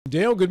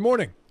Dale, good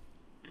morning.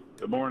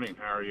 Good morning.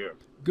 How are you?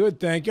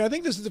 Good, thank you. I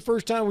think this is the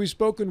first time we've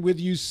spoken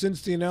with you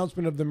since the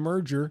announcement of the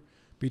merger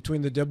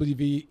between the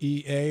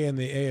WVEA and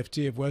the AFT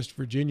of West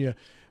Virginia.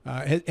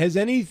 Has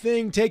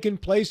anything taken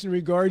place in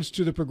regards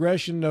to the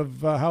progression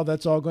of how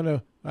that's all going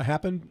to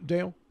happen,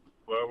 Dale?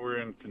 Well,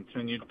 we're in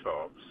continued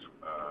talks.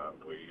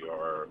 We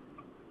are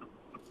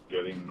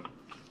getting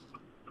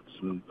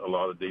a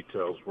lot of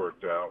details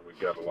worked out. We've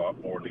got a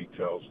lot more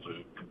details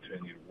to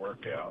continue to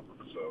work out.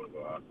 So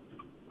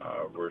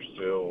we're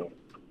still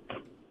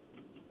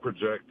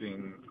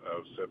projecting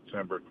of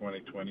September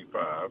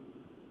 2025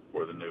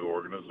 for the new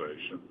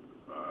organization.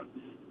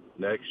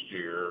 Next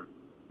year,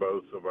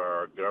 both of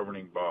our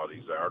governing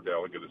bodies, our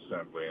delegate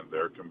assembly and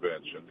their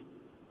convention,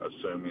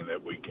 assuming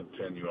that we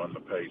continue on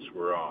the pace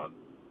we're on,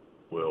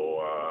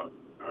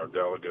 our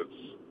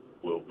delegates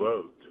will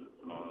vote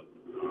on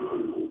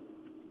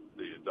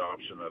the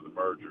adoption of the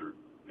merger,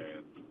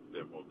 and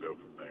then we'll go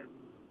from there.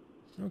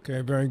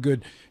 Okay, very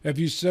good. Have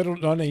you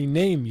settled on a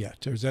name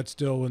yet, or is that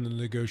still in the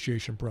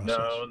negotiation process?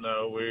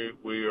 No,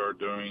 we are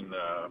doing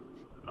a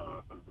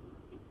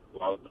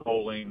lot of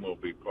polling. We'll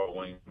be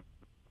polling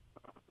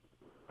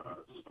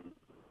some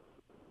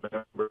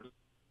members.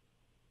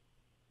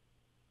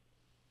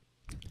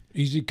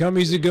 Easy come,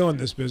 easy go in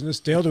this business.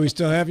 Dale, do we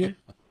still have you?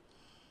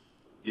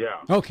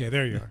 Yeah. Okay,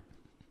 there you are.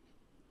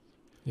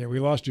 Yeah, we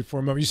lost you for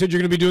a moment. You said you're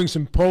going to be doing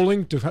some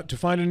polling to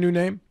find a new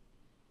name?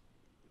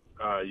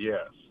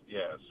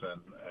 Yes,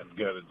 and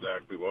get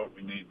exactly what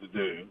we need to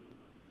do.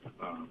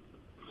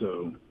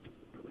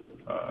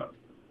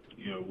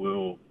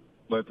 We'll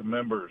let the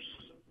members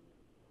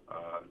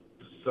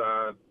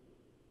decide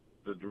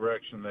the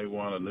direction they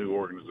want a new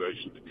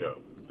organization to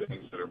go,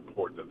 things that are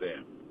important to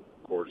them.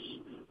 Of course,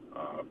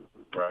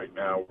 right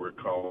now we're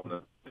calling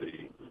it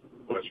the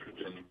West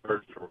Virginia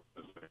Merger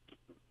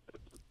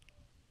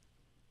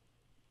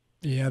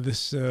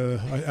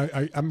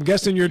Organization. Yeah, I'm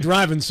guessing you're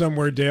driving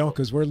somewhere, Dale,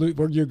 because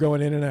you're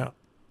going in and out.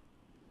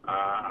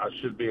 I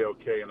should be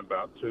okay in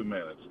about 2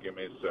 minutes. Give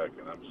me a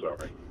second. I'm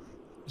sorry.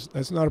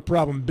 That's not a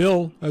problem.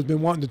 Bill has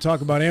been wanting to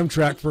talk about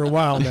Amtrak for a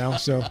while now,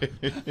 so.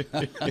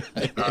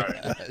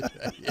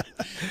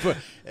 All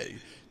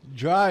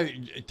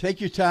right.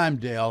 Take your time,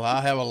 Dale.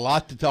 I have a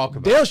lot to talk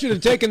about. Dale should have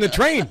taken the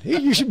train.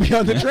 You should be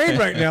on the train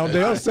right now,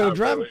 Dale, instead of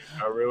driving.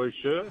 I really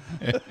should.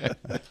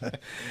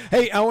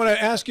 Hey, I want to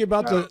ask you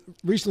about the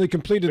recently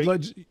completed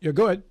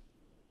go ahead.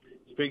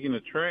 Speaking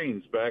of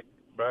trains, back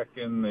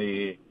in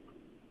the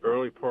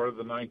early part of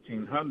the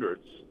 1900s,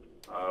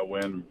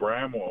 when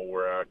Bramwell,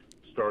 where I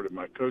started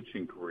my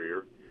coaching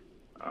career,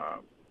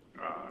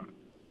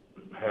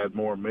 had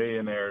more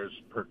millionaires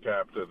per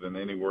capita than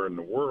anywhere in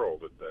the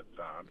world at that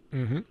time.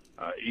 Mm-hmm.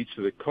 Each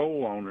of the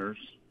coal owners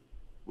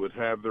would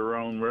have their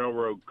own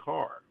railroad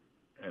car,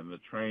 and the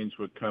trains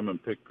would come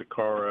and pick the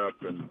car up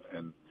and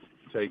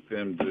take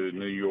them to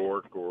New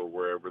York or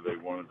wherever they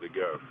wanted to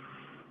go.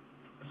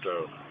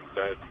 So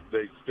that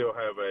they still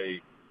have a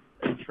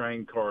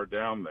train car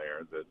down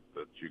there that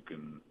you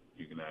can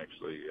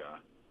actually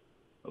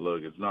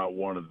look. It's not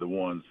one of the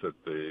ones that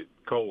the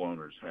coal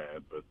owners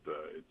had, but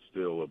it's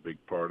still a big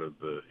part of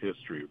the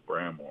history of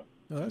Bramwell.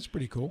 Oh, that's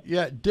pretty cool.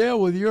 Yeah, Dale,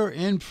 with your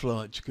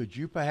influence, could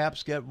you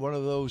perhaps get one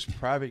of those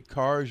private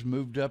cars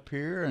moved up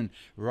here, and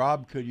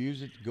Rob could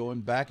use it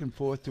going back and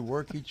forth to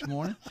work each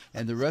morning,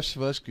 and the rest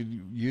of us could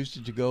use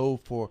it to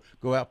go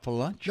out for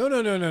lunch? No.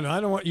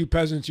 I don't want you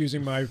peasants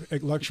using my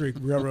luxury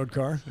railroad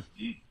car.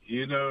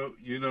 You know,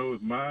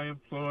 with my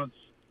influence,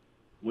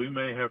 we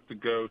may have to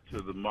go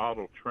to the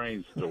model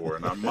train store,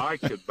 and I might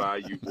could buy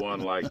you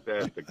one like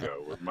that to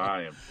go with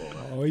my influence.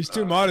 Oh, he's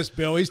too modest,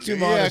 Bill. He's too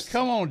modest. Yeah,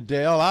 come on,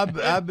 Dale. I've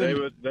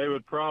been. They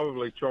would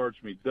probably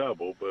charge me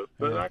double, but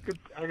I could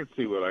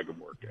see what I could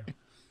work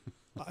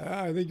out.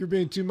 I think you're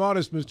being too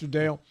modest, Mr.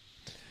 Dale.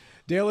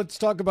 Dale, let's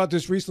talk about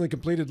this recently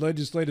completed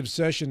legislative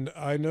session.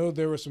 I know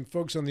there were some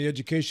folks on the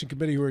Education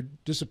Committee who were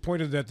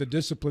disappointed that the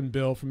discipline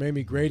bill from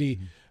Amy Grady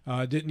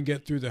didn't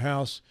get through the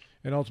House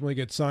and ultimately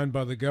get signed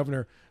by the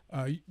governor.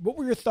 What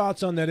were your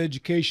thoughts on that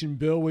education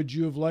bill? Would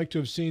you have liked to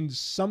have seen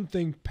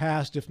something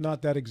passed, if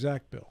not that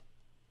exact bill?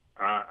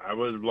 I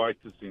would have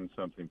liked to have seen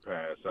something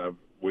passed. I've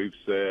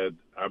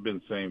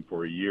been saying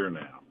for a year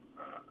now.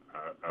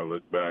 I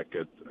look back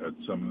at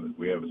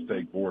we have a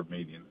state board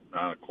meeting at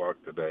 9 o'clock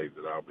today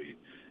that I'll be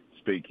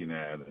speaking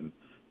at, and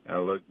I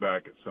look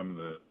back at some of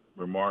the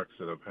remarks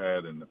that I've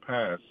had in the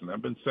past, and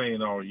I've been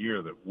saying all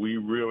year that we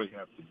really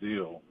have to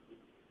deal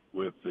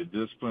with the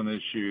discipline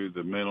issue,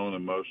 the mental and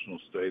emotional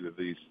state of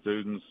these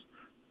students,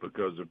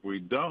 because if we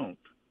don't,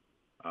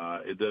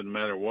 it doesn't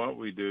matter what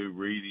we do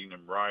reading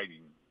and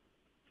writing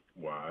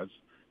wise.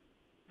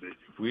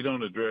 If we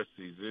don't address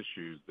these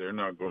issues, they're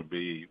not going to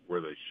be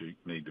where they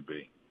need to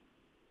be.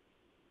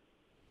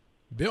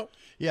 Bill?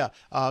 Yeah.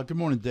 Good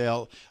morning,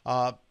 Dale.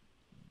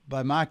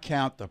 By my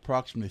count,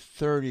 approximately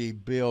 30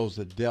 bills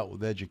that dealt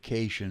with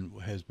education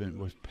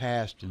was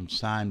passed and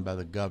signed by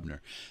the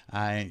governor.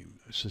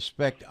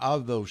 suspect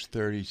of those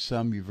 30,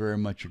 some you very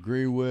much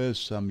agree with,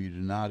 some you do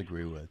not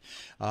agree with.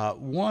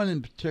 One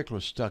in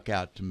particular stuck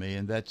out to me,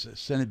 and that's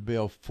Senate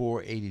Bill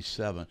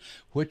 487,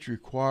 which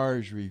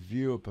requires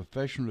review of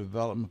professional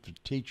development for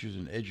teachers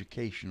and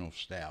educational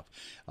staff.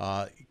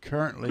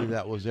 Currently,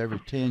 that was every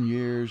 10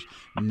 years.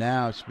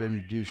 Now it's been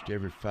reduced to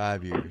every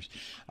 5 years.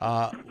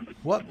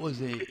 What was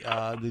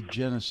the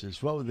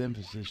genesis? What was the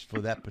emphasis for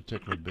that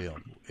particular bill?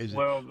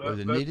 Was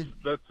it needed?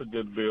 That's a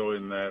good bill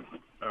in that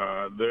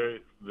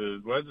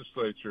the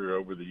legislature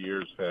over the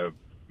years have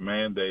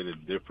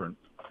mandated different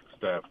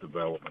staff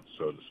development,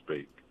 so to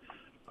speak.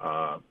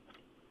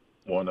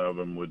 One of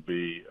them would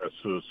be a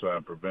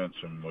suicide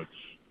prevention, which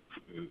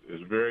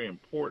is very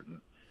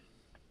important,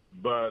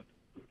 but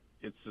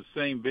it's the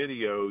same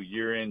video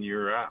year in,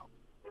 year out.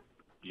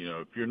 You know,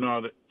 if you're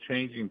not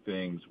changing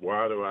things,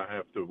 why do I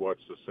have to watch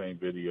the same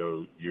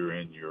video year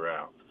in, year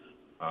out?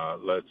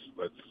 Let's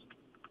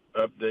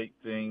update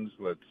things.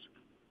 Let's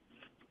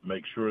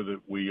make sure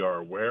that we are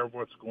aware of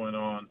what's going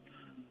on.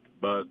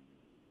 But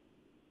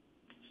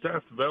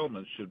staff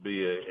development should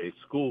be a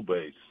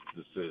school-based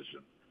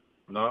decision,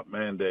 not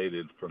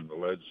mandated from the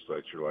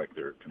legislature like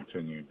they're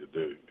continuing to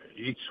do.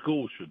 Each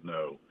school should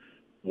know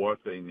what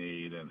they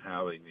need and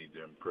how they need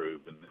to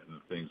improve and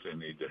the things they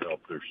need to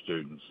help their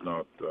students,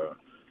 not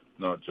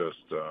just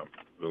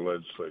the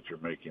legislature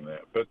making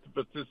that. But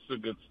this is a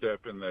good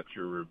step in that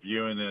you're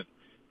reviewing it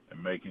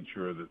and making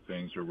sure that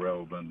things are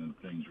relevant and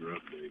things are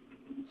updated.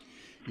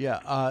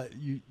 Yeah,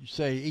 you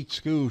say each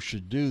school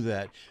should do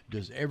that.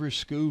 Does every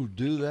school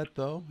do that,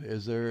 though?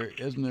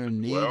 Isn't there a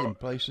need in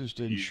places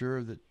to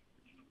ensure that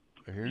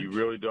adherence? You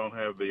really don't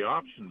have the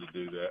option to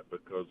do that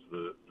because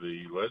the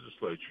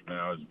legislature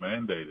now has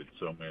mandated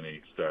so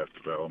many staff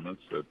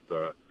developments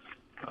that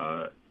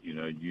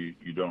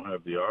you don't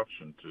have the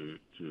option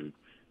to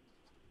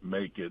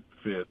make it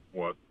fit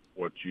what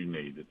you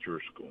need at your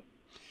school.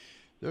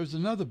 There's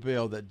another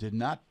bill that did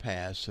not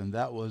pass, and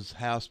that was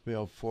House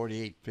Bill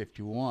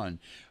 4851,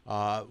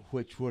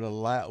 which would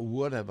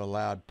have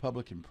allowed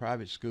public and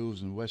private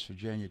schools in West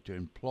Virginia to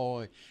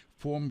employ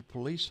former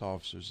police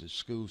officers as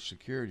school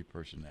security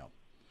personnel.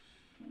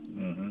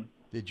 Mm-hmm.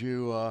 Did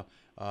you?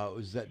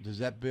 Does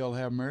that bill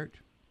have merit?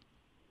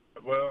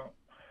 Well,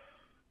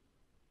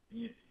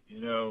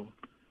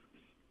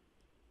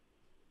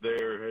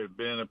 there had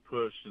been a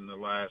push in the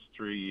last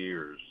 3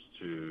 years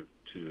to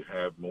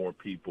have more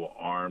people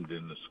armed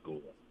in the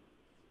school.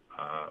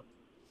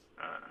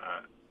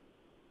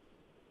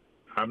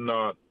 I'm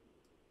not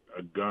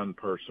a gun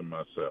person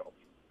myself.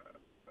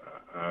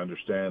 I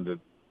understand that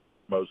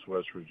most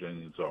West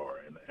Virginians are,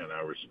 and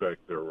I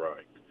respect their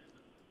right.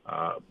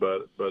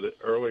 But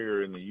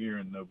earlier in the year,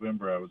 in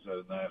November, I was at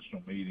a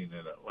national meeting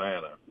in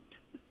Atlanta,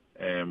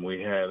 and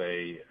we had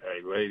a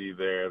lady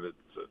there that's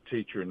a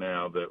teacher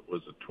now that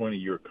was a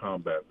 20-year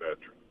combat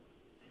veteran.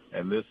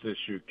 And this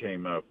issue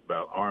came up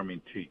about arming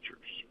teachers.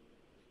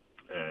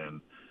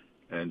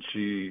 And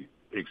she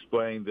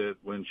explained that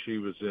when she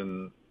was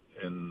in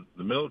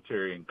the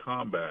military in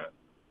combat,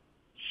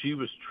 she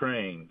was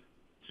trained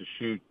to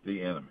shoot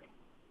the enemy.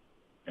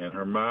 And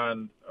her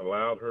mind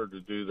allowed her to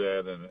do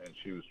that, and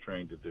she was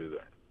trained to do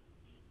that.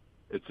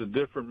 It's a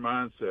different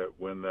mindset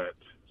when that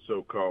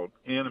so-called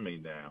enemy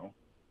now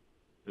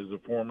is a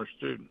former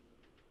student.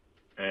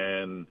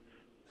 And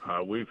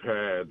we've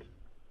had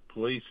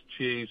police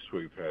chiefs,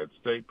 we've had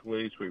state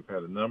police, we've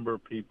had a number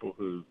of people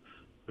who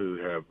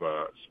have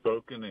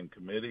spoken in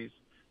committees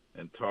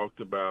and talked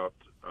about,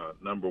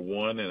 number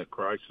one, in a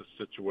crisis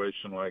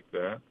situation like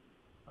that,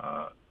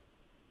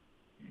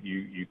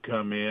 you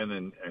come in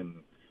and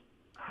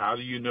how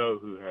do you know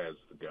who has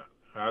the gun?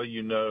 How do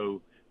you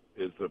know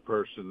is the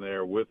person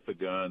there with the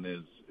gun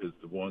is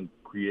the one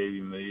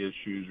creating the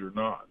issues or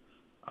not?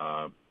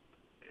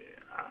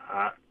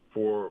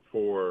 For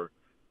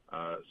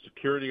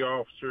security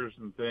officers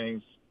and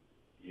things,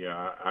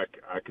 yeah,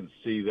 I can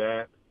see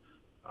that.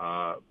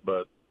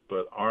 But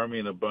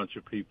arming a bunch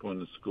of people in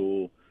the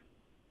school,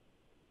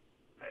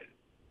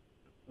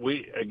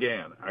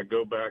 I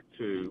go back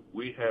to,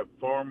 we have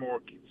far more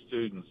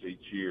students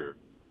each year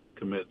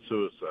commit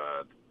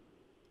suicide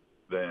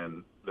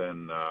than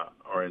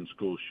are in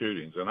school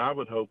shootings. And I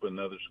would hope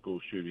another school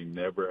shooting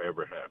never,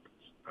 ever happens.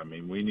 I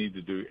mean, we need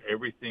to do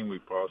everything we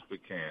possibly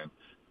can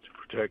to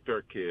protect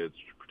our kids,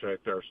 to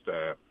protect our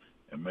staff,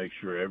 and make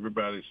sure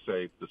everybody's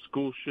safe. The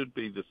school should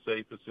be the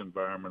safest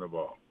environment of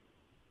all.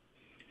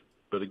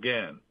 But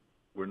again,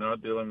 we're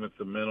not dealing with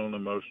the mental and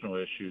emotional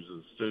issues of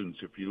the students.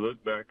 If you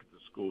look back at the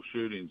school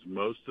shootings,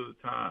 most of the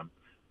time,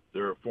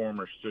 they're a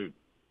former student.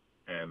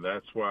 And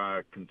that's why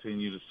I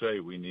continue to say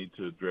we need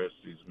to address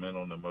these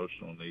mental and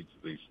emotional needs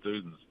of these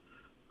students.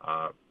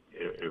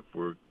 If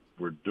we're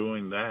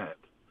doing that,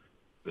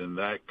 then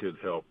that could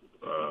help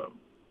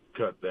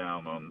cut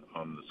down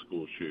on the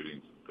school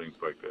shootings and things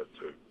like that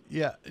too.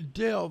 Yeah,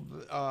 Dale,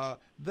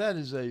 that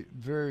is a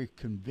very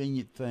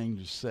convenient thing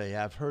to say.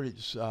 I've heard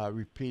it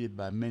repeated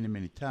by many,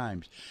 many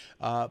times.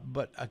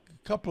 But a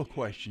couple of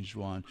questions.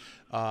 One,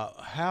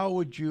 how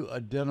would you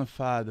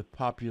identify the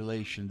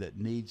population that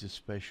needs a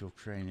special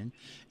training?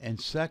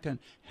 And second,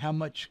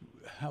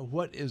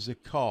 what is the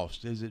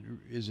cost? Is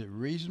it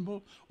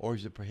reasonable or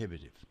is it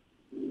prohibitive?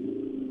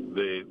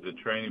 The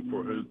training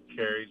for who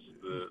carries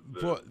the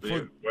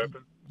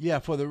weapon? Yeah,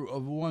 for the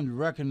one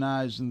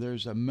recognizing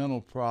there's a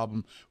mental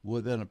problem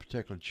within a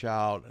particular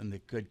child and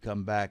that could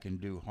come back and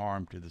do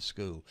harm to the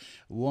school.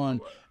 What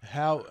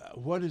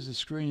is the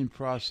screening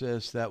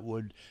process that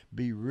would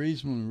be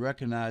reasonable in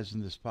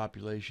recognizing this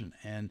population,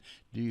 and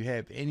do you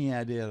have any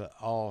idea at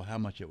all how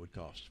much it would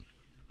cost?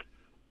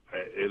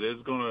 It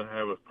is going to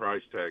have a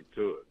price tag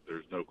to it.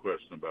 There's no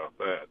question about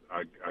that.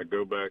 I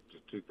go back to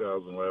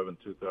 2011,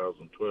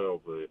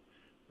 2012,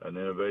 an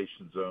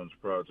innovation zones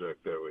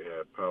project that we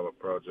had, pilot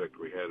project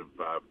we had in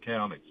 5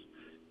 counties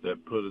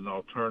that put an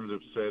alternative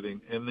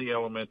setting in the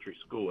elementary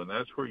school. And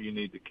that's where you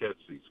need to catch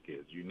these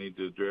kids. You need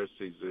to address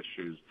these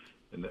issues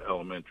in the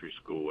elementary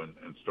school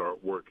and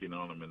start working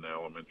on them in the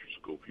elementary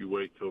school. If you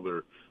wait till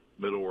they're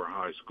middle or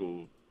high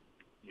school,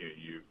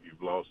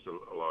 you've lost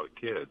a lot of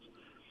kids.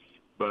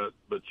 But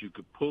you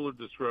could pull a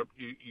disrupt.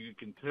 You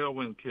can tell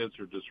when kids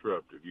are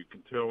disruptive. You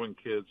can tell when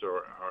kids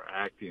are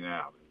acting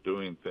out and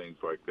doing things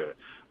like that,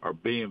 are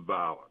being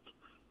violent,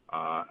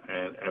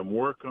 and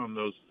work on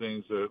those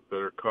things that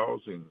are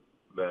causing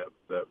that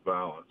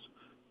violence.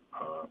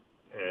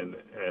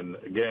 And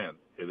again,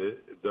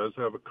 it does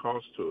have a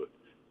cost to it.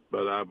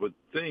 But I would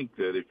think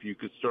that if you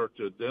could start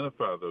to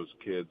identify those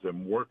kids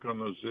and work on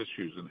those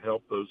issues and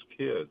help those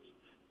kids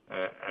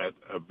at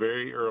a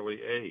very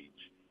early age,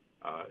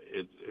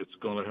 it's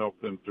going to help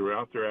them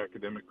throughout their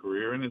academic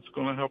career, and it's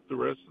going to help the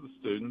rest of the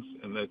students,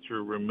 and that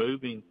you're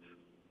removing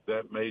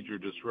that major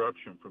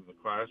disruption from the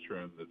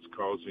classroom that's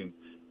causing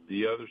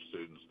the other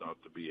students not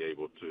to be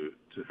able to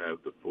have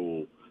the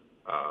full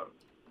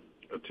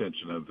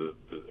attention of the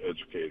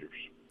educators.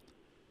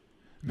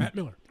 Matt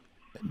Miller.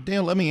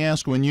 Dale, let me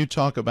ask, when you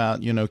talk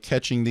about,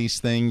 catching these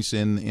things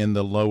in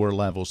the lower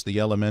levels, the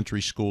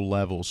elementary school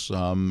levels,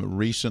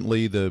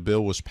 recently the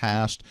bill was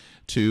passed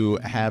to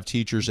have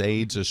teachers'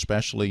 aides,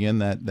 especially in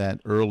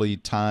that early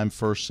time,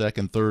 first,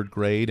 second, third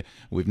grade.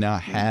 We've now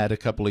had a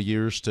couple of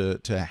years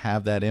to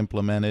have that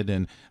implemented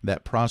and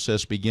that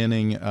process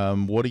beginning.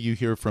 What do you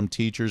hear from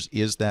teachers?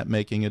 Is that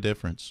making a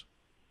difference?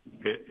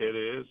 It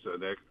is.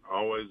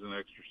 Always an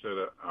extra set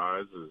of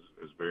eyes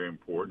is very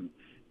important.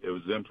 It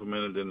was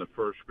implemented in the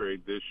first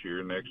grade this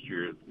year. Next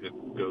year,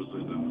 it goes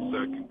into the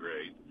second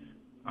grade.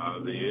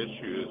 The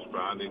issue is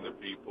finding the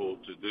people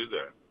to do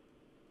that.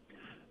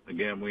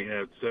 Again, we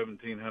had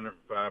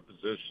 1,705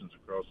 positions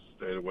across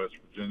the state of West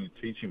Virginia,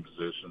 teaching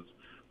positions,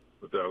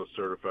 without a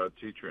certified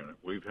teacher in it.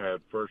 We've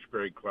had first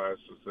grade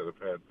classes that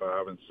have had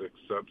 5 and 6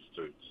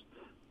 substitutes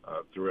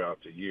throughout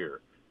the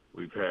year.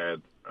 We've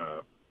had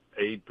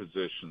aide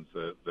positions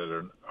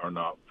that are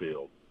not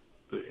filled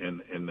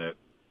in that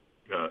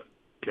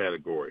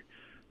category.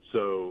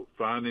 So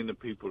finding the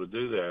people to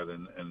do that,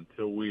 and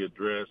until we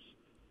address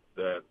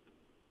that,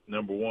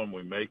 number one,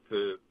 we make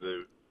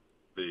the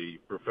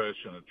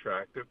profession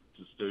attractive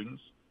to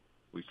students.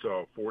 We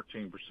saw a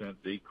 14%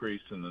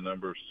 decrease in the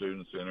number of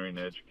students entering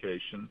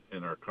education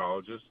in our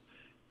colleges,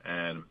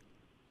 and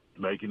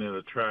making it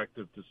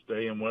attractive to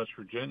stay in West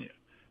Virginia,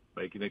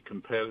 making us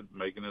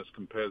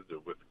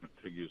competitive with the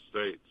contiguous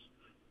states.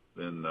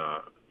 Then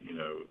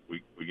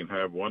we can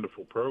have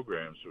wonderful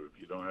programs, but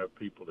if you don't have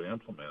people to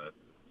implement it,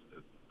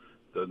 it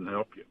doesn't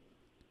help you.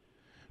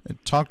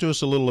 Talk to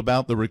us a little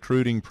about the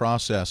recruiting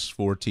process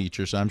for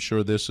teachers. I'm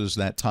sure this is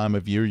that time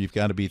of year you've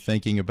got to be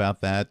thinking about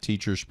that.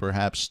 Teachers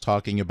perhaps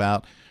talking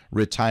about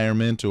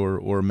retirement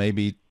or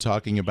maybe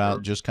talking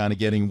about just kind of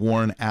getting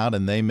worn out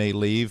and they may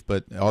leave,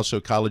 but also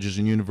colleges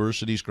and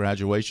universities,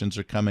 graduations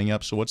are coming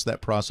up. So what's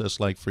that process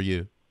like for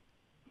you?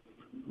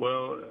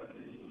 Well,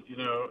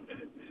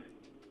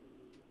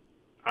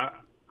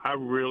 I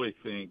really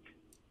think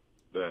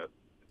that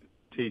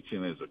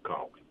teaching is a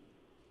calling.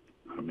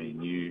 I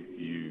mean,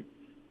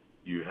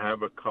 you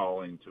have a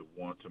calling to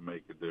want to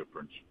make a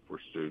difference for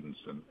students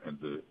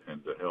and to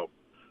help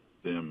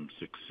them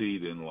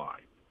succeed in life.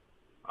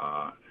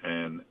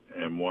 And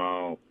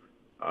while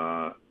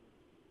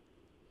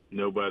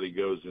nobody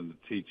goes into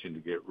teaching to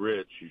get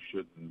rich, you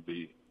shouldn't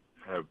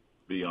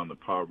be on the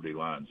poverty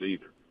lines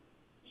either.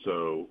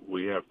 So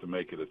we have to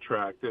make it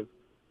attractive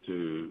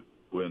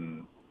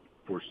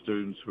for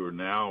students who are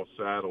now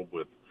saddled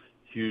with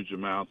huge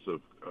amounts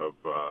of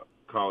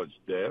college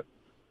debt,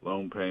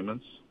 loan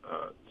payments.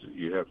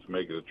 You have to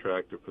make it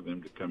attractive for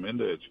them to come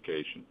into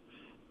education.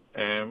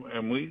 And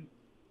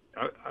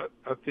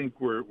I think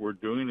we're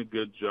doing a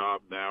good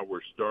job now.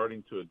 We're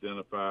starting to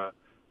identify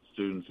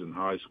students in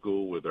high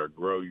school with our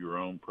Grow Your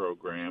Own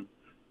program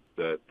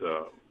that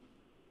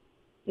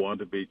want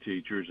to be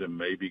teachers and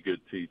may be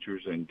good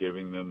teachers, and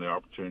giving them the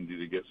opportunity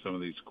to get some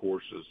of these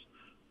courses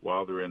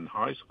while they're in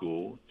high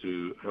school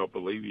to help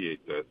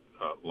alleviate that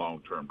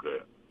long-term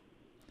debt.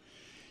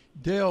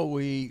 Dale,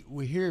 we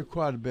hear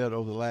quite a bit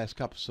over the last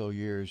couple so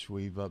years.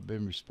 We've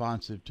been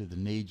responsive to the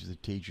needs of the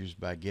teachers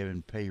by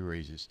giving pay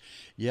raises.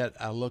 Yet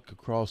I look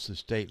across the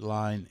state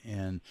line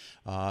in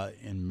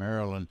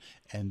Maryland,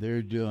 and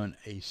they're doing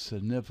a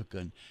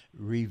significant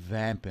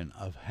revamping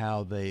of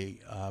how they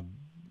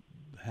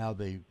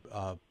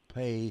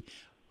pay,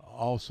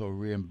 also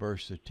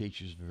reimburse the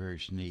teachers for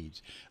various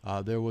needs.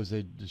 There was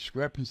a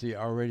discrepancy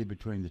already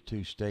between the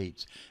two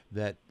states.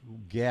 That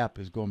gap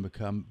is going to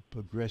become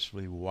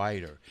progressively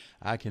wider.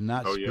 I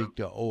cannot Oh, yeah. speak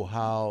to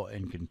Ohio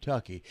and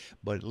Kentucky,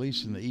 but at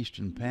least in the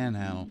Eastern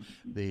Panhandle,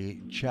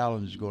 the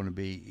challenge is going to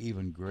be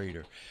even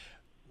greater.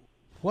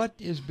 What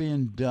is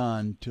being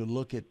done to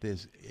look at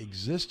this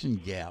existing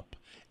gap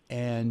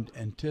and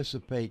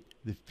anticipate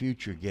the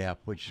future gap,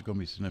 which is going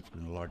to be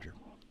significantly larger?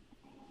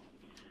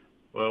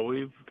 Well,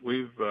 we've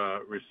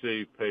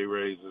received pay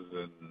raises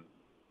in,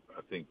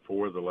 I think,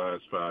 4 of the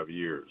last 5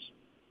 years,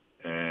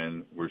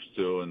 and we're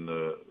still in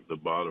the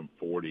bottom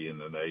 40 in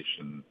the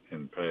nation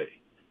in pay.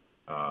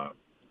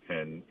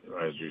 And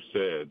as you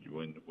said,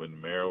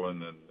 when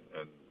Maryland and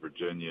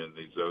Virginia and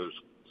these other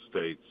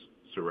states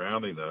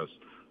surrounding us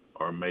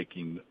are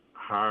making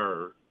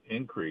higher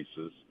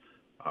increases,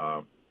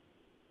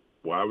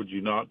 why would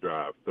you not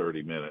drive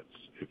 30 minutes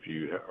if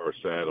you are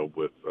saddled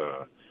with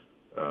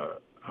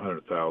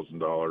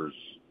 $100,000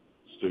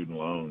 student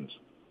loans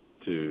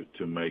to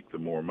make the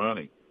more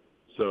money?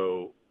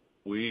 So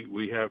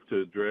we have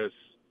to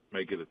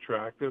make it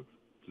attractive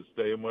to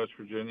stay in West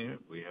Virginia.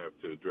 We have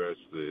to address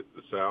the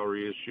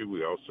salary issue.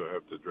 We also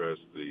have to address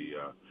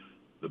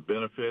the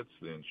benefits,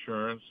 the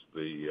insurance,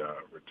 the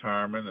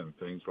retirement, and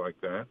things like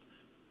that.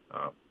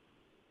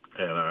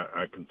 And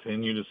I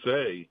continue to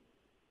say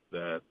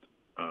that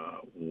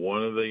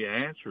one of the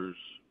answers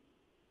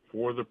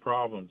for the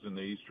problems in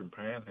the Eastern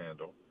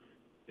Panhandle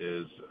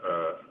is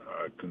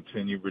a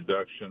continued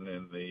reduction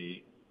in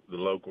the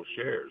local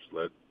shares.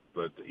 Let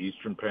the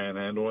Eastern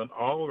Panhandle and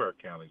all of our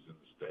counties in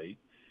the state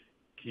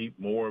keep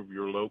more of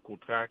your local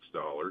tax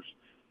dollars,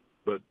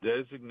 but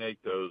designate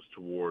those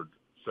toward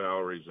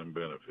salaries and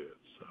benefits.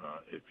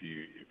 If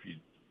you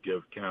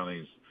give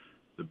counties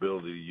the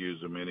ability to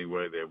use them any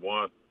way they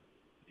want,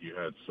 you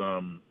had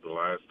some the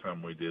last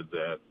time we did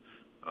that,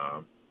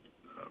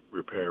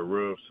 repair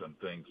roofs and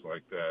things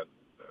like that.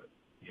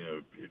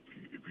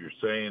 If you're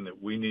saying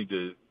that we need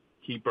to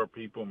keep our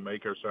people and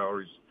make our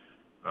salaries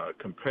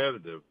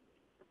competitive,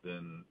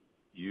 then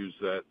use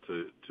that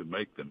to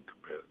make them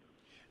competitive.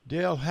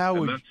 Dale,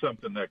 that's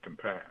something that can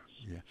pass.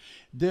 Yeah,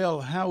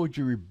 Dale, how would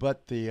you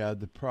rebut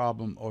the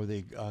problem or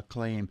the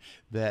claim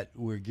that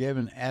we're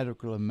giving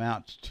adequate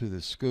amounts to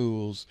the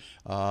schools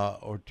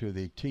or to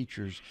the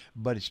teachers,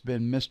 but it's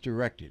been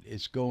misdirected?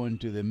 It's going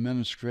to the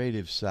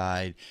administrative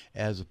side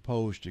as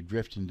opposed to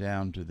drifting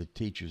down to the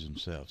teachers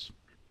themselves.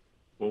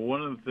 Well,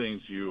 one of the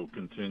things you'll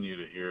continue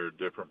to hear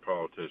different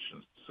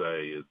politicians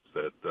say is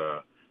that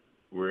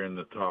we're in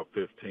the top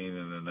 15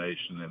 in the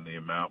nation in the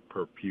amount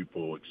per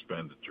pupil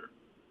expenditure,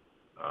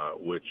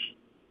 which,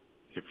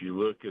 if you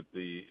look at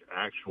the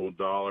actual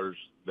dollars,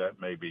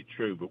 that may be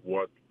true. But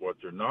what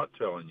they're not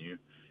telling you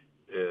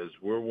is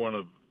we're one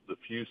of the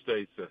few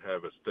states that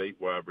have a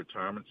statewide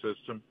retirement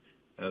system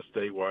and a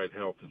statewide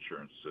health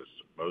insurance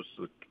system. Most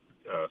of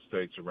the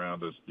states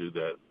around us do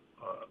that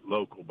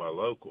local by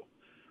local.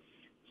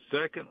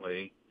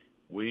 Secondly,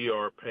 we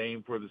are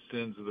paying for the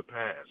sins of the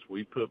past.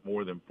 We put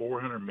more than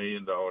 $400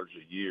 million a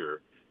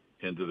year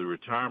into the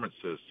retirement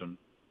system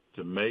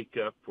to make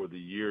up for the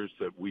years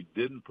that we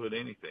didn't put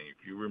anything.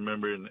 If you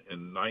remember in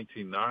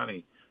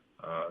 1990,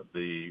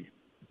 the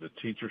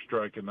teacher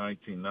strike in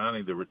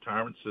 1990, the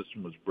retirement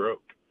system was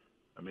broke.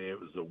 I mean, it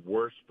was the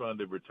worst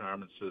funded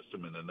retirement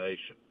system in the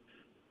nation.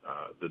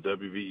 The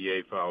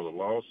WVEA filed a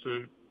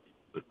lawsuit.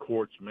 The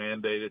courts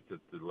mandated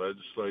that the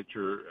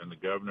legislature and the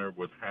governor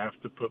would have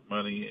to put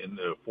money in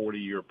the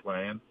 40-year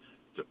plan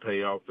to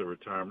pay off the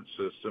retirement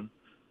system.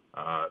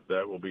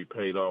 That will be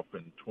paid off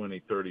in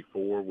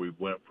 2034. We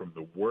went from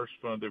the worst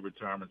funded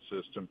retirement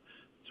system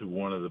to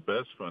one of the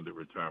best funded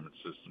retirement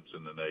systems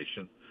in the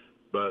nation.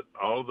 But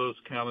all of those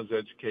count as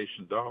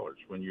education dollars.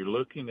 When you're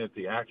looking at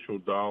the actual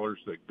dollars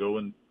that go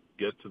and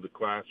get to the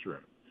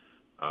classroom,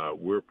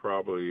 we're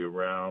probably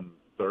around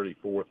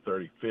 34th,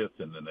 35th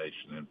in the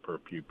nation in per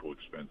pupil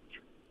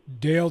expenditure.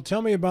 Dale,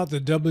 tell me about the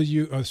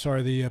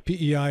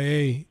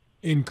PEIA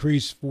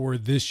increase for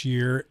this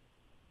year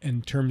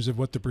in terms of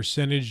what the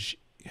percentage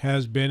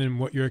has been and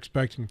what you're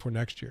expecting for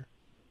next year.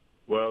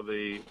 Well,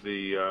 the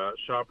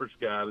shopper's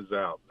guide is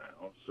out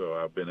now, so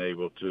I've been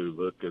able to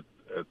look at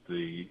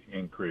the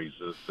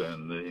increases,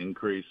 and the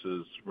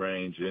increases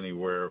range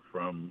anywhere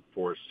from,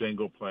 for a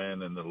single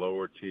plan in the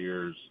lower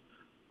tiers,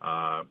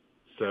 $7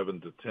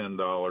 to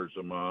 $10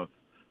 a month,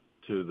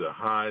 to the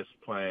highest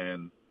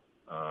plan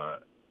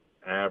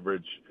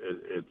average,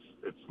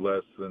 it's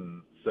less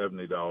than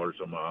 $70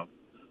 a month.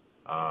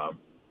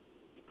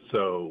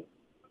 So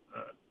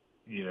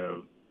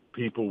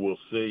people will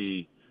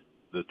see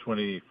the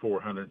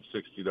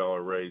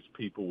 $2,460 raise.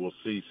 People will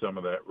see some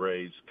of that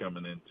raise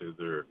coming into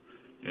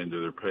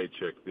their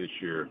paycheck this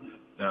year.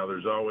 Now,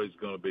 there's always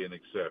going to be an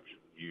exception.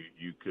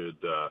 You could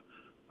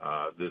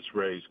this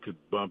raise could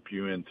bump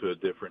you into a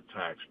different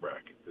tax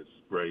bracket. This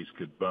raise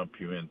could bump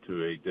you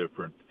into a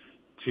different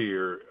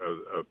tier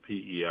of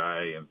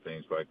PEI and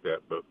things like that.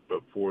 But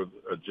for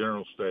a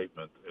general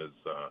statement is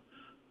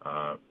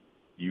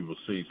you will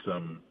see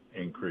some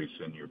increase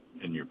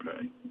in your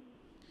pay.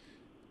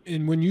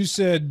 And when you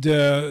said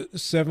 $7 to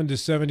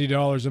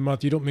 $70 a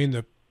month, you don't mean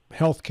the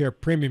health care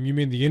premium. You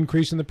mean the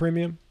increase in the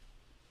premium?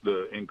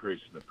 The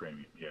increase in the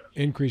premium, yes.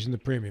 Increase in the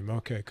premium.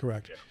 Okay,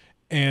 correct. Yeah.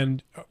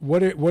 And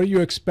what are you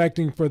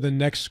expecting for the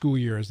next school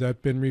year? Has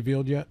that been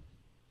revealed yet,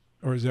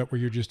 or is that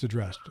where you're just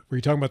addressed? Were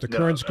you talking about the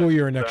current school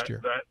year or next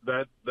year?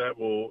 That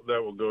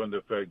will go into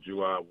effect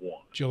July 1.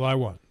 July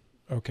 1.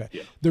 Okay.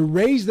 Yeah. The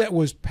raise that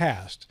was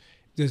passed,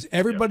 does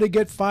everybody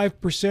get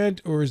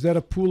 5%, or is that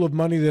a pool of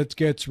money that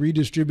gets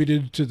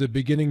redistributed to the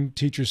beginning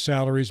teachers'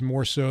 salaries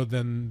more so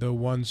than the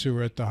ones who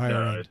are at the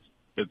higher end?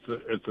 It's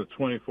a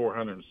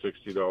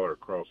 $2,460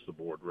 across the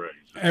board raise.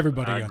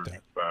 Everybody got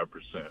that.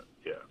 5%.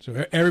 Yeah.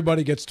 So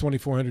everybody gets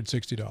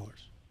 $2,460.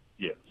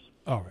 Yes.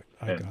 All right,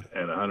 I got it.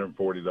 And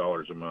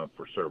 $140 a month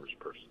for service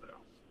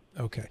personnel.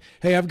 Okay.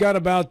 Hey, I've got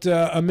about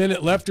a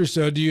minute left or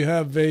so. Do you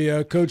have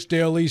a Coach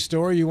Dale Lee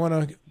story you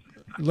want to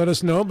let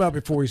us know about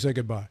before we say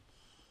goodbye?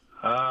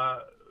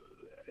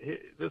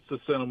 It's a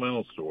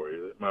sentimental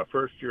story. My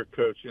first year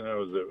coaching, I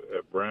was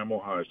at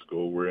Bramwell High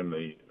School. We're in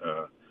the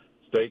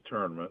state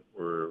tournament.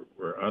 We're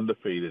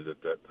undefeated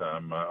at that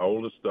time. My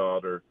oldest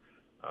daughter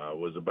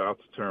was about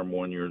to turn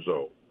 1 year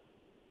old,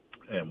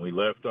 and we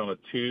left on a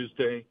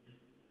Tuesday.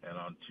 And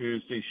on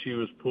Tuesday, she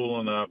was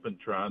pulling up and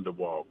trying to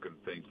walk and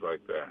things like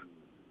that.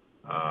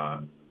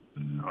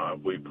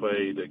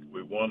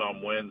 We won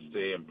on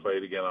Wednesday and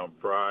played again on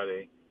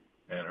Friday.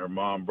 And her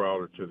mom brought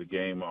her to the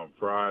game on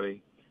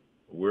Friday.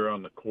 We're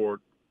on the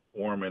court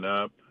warming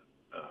up.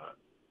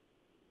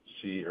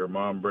 Her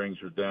mom brings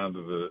her down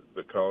to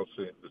the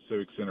Coliseum, the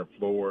Civic Center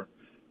floor,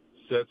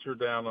 sets her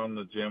down on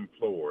the gym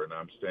floor, and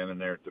I'm standing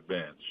there at the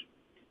bench.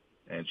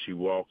 And she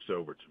walks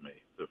over to me.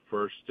 The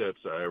first steps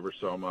I ever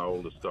saw my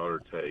oldest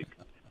daughter take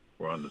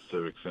were on the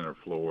Civic Center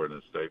floor in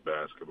the state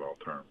basketball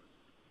tournament.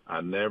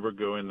 I never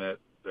go in that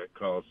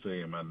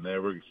Coliseum. I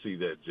never see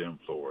that gym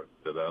floor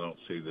that I don't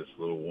see this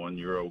little 1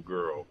 year old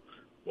girl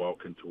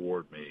walking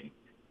toward me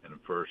in the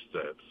first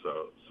steps.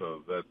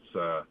 So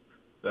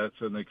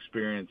that's an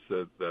experience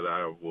that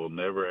I will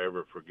never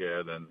ever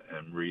forget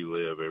and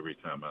relive every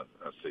time I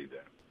see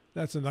that.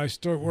 That's a nice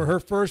story. Were her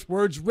first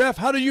words, "Ref,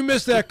 how did you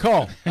miss that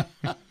call?"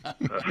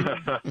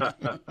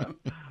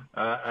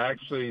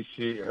 Actually,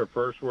 her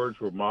first words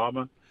were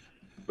 "Mama,"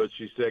 but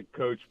she said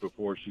 "Coach"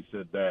 before she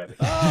said "Daddy."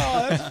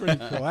 Oh, that's pretty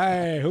cool.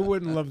 Hey, who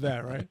wouldn't love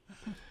that, right?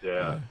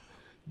 Yeah.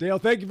 Dale,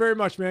 thank you very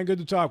much, man. Good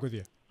to talk with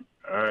you.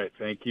 All right,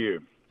 thank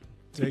you.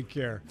 Take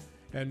care.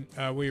 And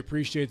we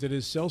appreciate that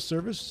his cell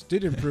service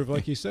did improve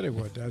like he said it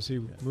would as he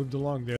moved along there.